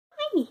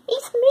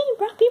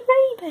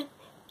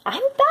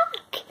I'm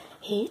back,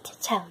 here to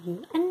tell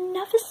you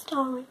another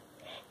story.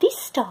 This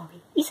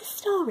story is a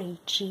story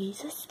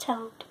Jesus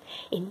told.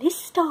 In this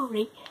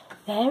story,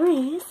 there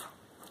is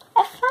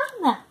a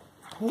farmer,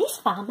 and this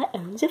farmer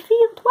owns a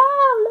field.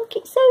 Wow, look,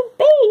 it's so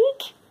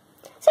big.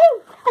 So,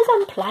 as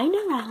I'm playing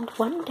around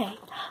one day,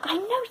 I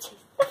noticed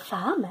the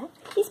farmer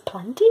is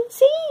planting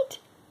seed.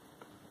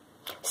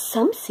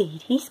 Some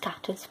seed he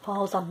scatters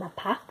falls on the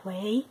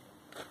pathway,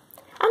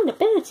 and the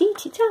birds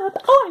eat it up.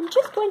 Oh, I'm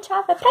just going to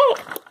have a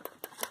peck.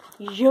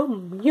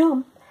 Yum,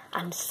 yum.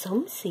 And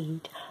some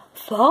seed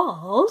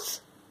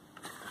falls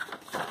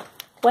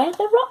where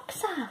the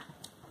rocks are,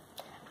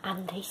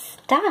 and they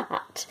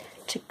start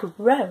to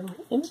grow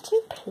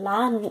into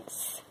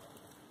plants.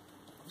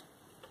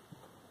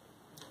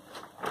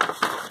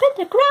 But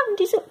the ground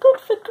isn't good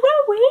for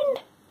growing,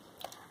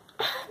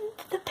 and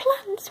the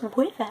plants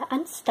wither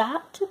and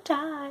start to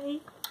die.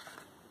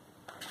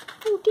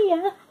 Oh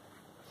dear.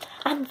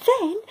 And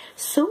then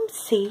some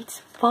seeds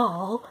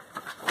fall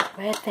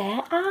where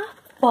there are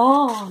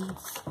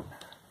thorns.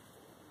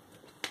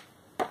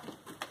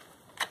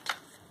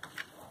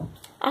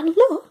 And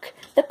look,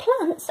 the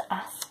plants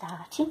are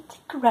starting to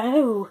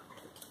grow.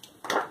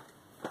 But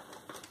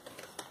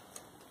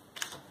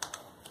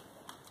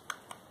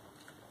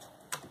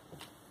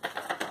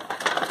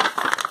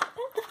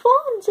the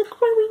thorns are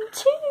growing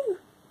too,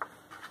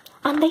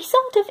 and they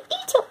sort of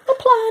eat up the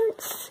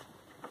plants.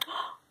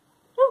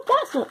 Oh,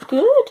 that's not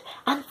good.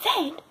 And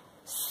then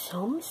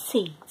some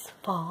seeds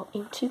fall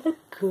into the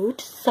good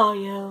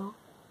soil.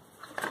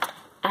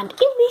 And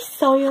in this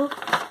soil, the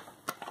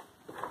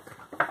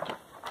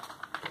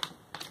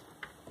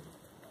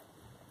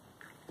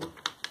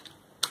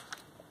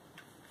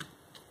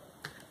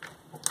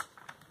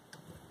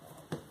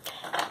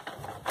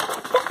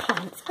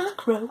plants are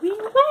growing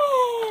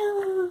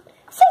well.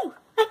 So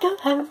I go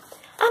home,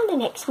 and the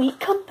next week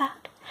come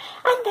back,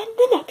 and then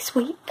the next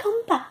week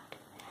come back.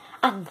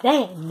 And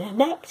then the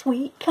next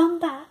week come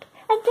back,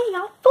 and they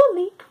are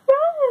fully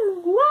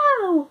grown.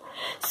 Wow!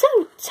 So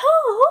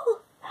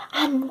tall!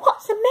 And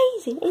what's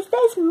amazing is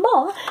there's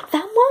more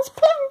than was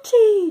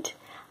planted.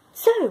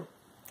 So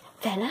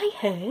then I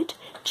heard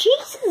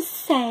Jesus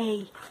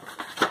say,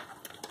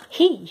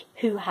 "He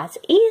who has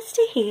ears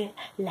to hear,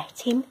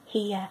 let him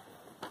hear."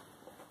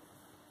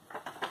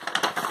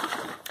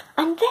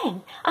 And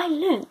then I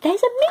learnt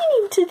there's a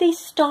meaning to this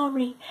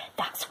story.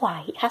 That's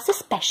why it has a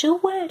special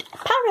word, a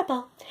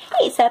parable.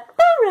 It's a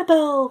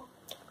parable.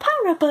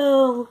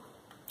 Parable.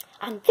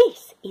 And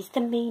this is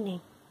the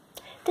meaning.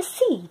 The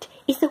seed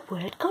is the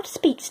word God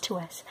speaks to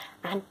us,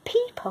 and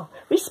people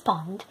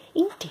respond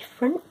in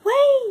different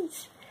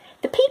ways.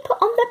 The people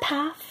on the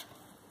path,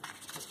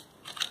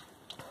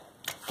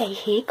 they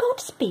hear God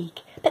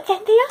speak, but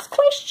then they ask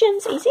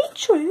questions. Is it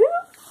true?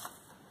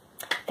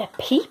 The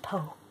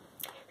people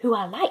who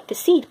are like the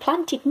seed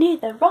planted near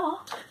the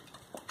rock,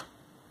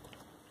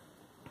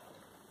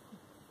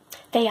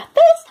 they are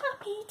first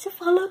happy to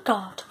follow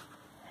God,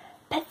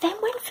 but then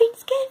when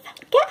things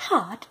get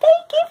hard, they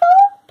give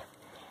up.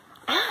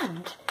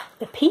 And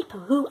the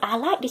people who are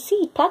like the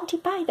seed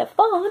planted by the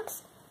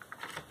thorns,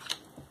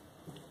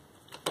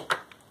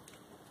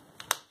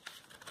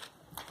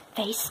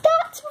 they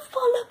start to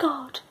follow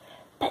God,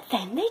 but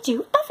then they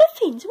do other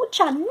things which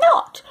are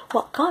not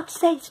what God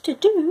says to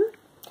do.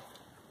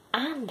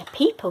 And the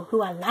people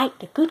who are like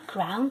the good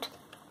ground,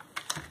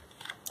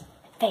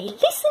 they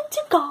listen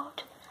to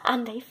God,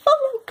 and they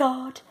follow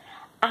God,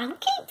 and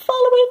keep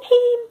following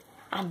Him.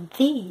 And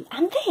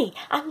they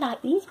are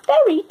like these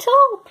very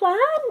tall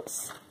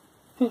plants.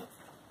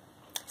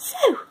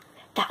 So,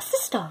 that's the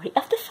story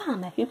of the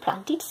farmer who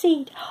planted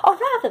seed, or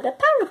rather the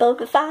parable of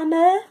the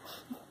farmer.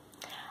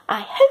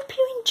 I hope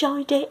you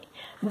enjoyed it.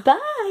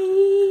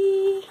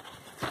 Bye!